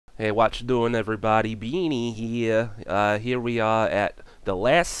Hey, what you doing, everybody? Beanie here. Here we are at the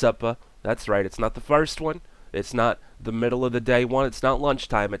Last Supper. That's right, it's not the first one. It's not the middle of the day one. It's not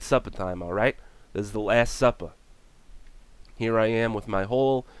lunchtime. It's supper time, alright? This is the Last Supper. Here I am with my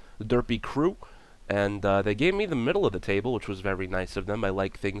whole derpy crew. And they gave me the middle of the table, which was very nice of them. I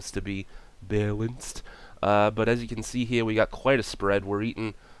like things to be balanced. But as you can see here, we got quite a spread. We're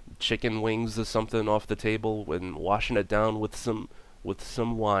eating chicken wings or something off the table and washing it down with some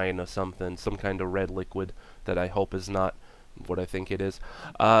wine or something, some kind of red liquid that I hope is not what I think it is.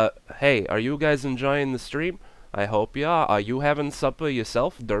 Hey, are you guys enjoying the stream? I hope you are. Are you having supper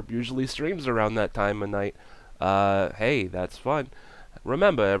yourself? Derp usually streams around that time of night. Hey, that's fun.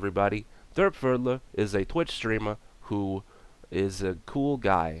 Remember, everybody, Derp Ferdler is a Twitch streamer who is a cool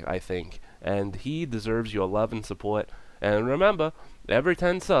guy, I think, and he deserves your love and support. And remember, every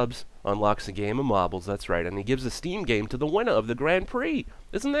 10 subs unlocks a game of marbles, that's right, and he gives a Steam game to the winner of the Grand Prix.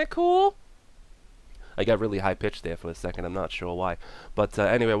 Isn't that cool? I got really high-pitched there for a second, I'm not sure why. But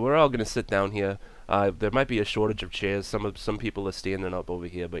anyway, we're all going to sit down here. There might be a shortage of chairs. Some people are standing up over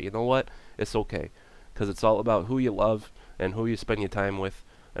here, but you know what? It's okay, because it's all about who you love and who you spend your time with.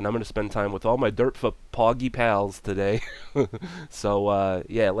 And I'm going to spend time with all my Dirt for Poggy pals today. So,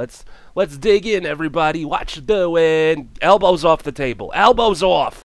 yeah, let's dig in, everybody. What you doing? Elbows off the table. Elbows off!